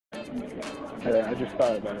Yeah, I just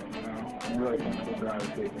thought about it. I'm really thankful for Iowa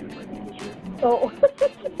State being like this year. Oh,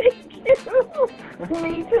 thank you.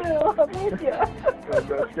 Me too. I'm with you.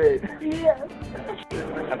 Go State. Yes.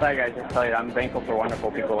 I thought you guys just tell you I'm thankful for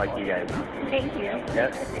wonderful people like you guys. Thank you.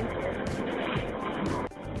 Yep.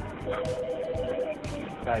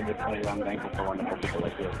 I just tell you I'm thankful for wonderful people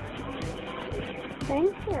like you.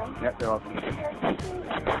 Thank you. Yep, you're welcome.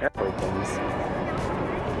 Yep.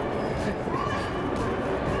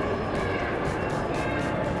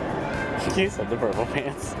 You said the purple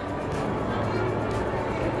pants.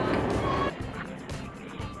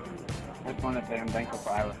 I just want to say I'm thankful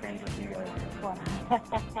for Iowa fans like you guys.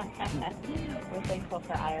 We're thankful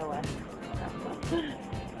for Iowa.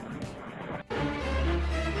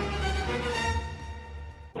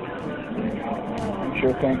 I'm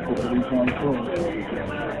sure thankful for these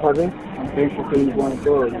 1-4. Pardon? I'm thankful for these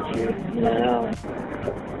 1-4 this year. Yeah.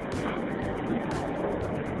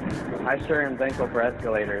 I sure am thankful for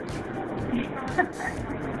escalators.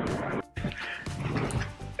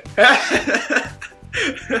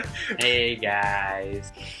 Hey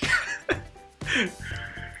guys.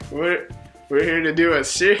 We're here to do a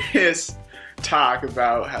serious talk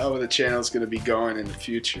about how the channel's going to be going in the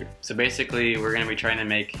future. So basically, we're going to be trying to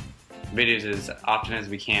make videos as often as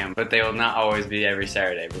we can, but they will not always be every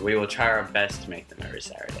Saturday, but we will try our best to make them every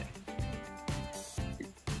Saturday.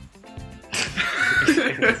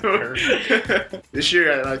 This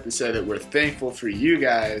year, I'd like to say that we're thankful for you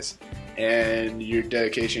guys and your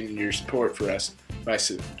dedication and your support for us by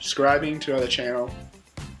subscribing to our channel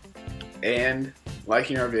and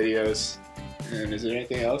liking our videos. And is there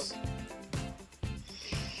anything else?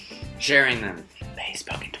 Sharing them.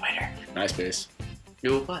 Facebook and Twitter. MySpace.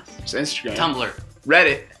 Google Plus. Instagram. Tumblr.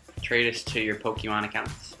 Reddit. Trade us to your Pokemon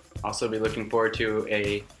accounts. Also be looking forward to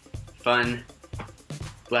a fun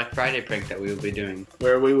Black Friday prank that we will be doing.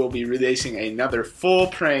 Where we will be releasing another full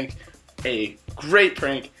prank, a great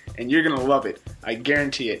prank, and you're going to love it. I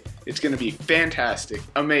guarantee it. It's going to be fantastic,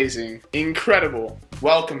 amazing, incredible,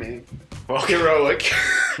 welcoming, heroic.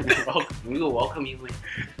 We will welcome you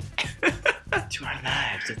in to our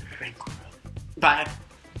lives of the prank world. Bye.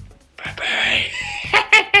 Bye-bye.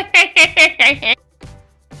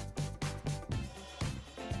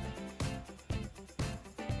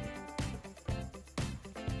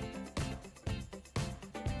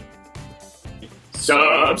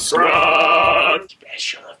 Subscribe!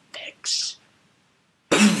 Special effects.